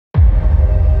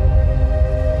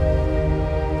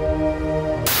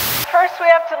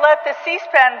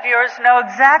C-SPAN viewers know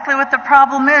exactly what the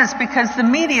problem is because the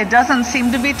media doesn't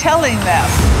seem to be telling them.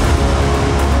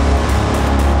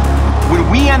 When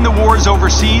we end the wars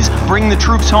overseas, bring the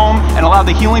troops home, and allow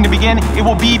the healing to begin, it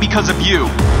will be because of you.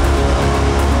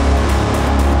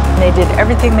 They did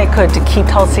everything they could to keep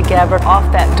Tulsi Gabbard off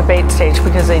that debate stage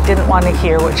because they didn't want to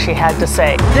hear what she had to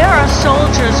say. There are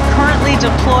soldiers currently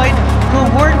deployed who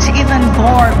weren't even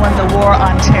born when the war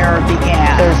on terror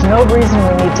began. There's no reason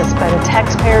we need to spend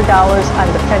taxpayer dollars on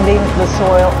defending the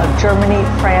soil of Germany,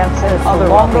 France, and other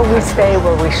wealthy countries. The longer we stay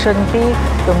where we shouldn't be,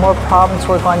 the more problems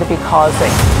we're going to be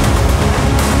causing.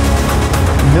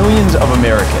 Millions of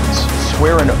Americans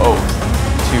swear an oath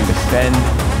to defend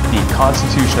the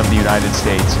Constitution of the United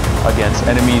States against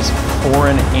enemies,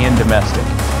 foreign and domestic.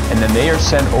 And then they are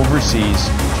sent overseas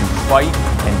to fight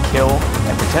and kill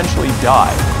and potentially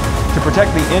die to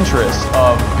protect the interests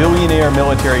of billionaire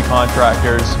military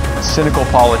contractors, cynical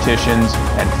politicians,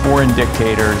 and foreign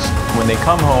dictators. When they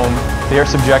come home, they are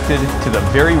subjected to the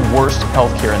very worst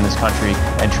healthcare in this country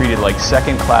and treated like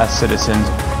second-class citizens.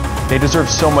 They deserve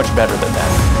so much better than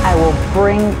that. I will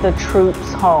bring the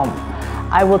troops home.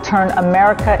 I will turn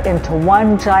America into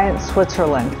one giant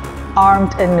Switzerland,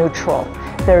 armed and neutral.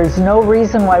 There is no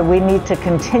reason why we need to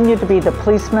continue to be the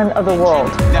policemen of the world.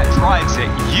 That drives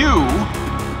it. You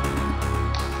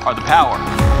are the power.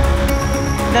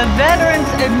 The Veterans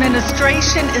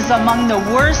Administration is among the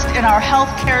worst in our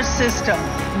healthcare system.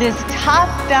 This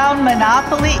top-down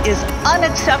monopoly is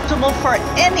unacceptable for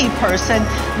any person,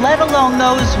 let alone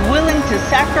those willing to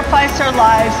sacrifice their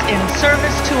lives in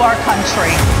service to our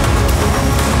country.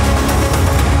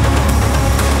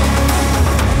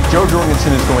 Joe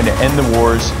Jorgensen is going to end the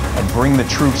wars and bring the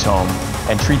troops home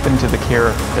and treat them to the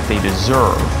care that they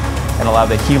deserve and allow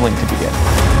the healing to begin.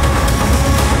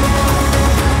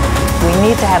 We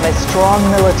need to have a strong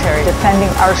military defending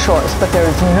our shores, but there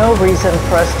is no reason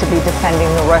for us to be defending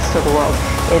the rest of the world.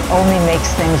 It only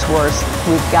makes things worse.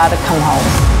 We've got to come home.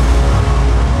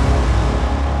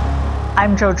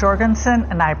 I'm Joe Jorgensen,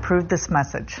 and I approve this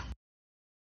message.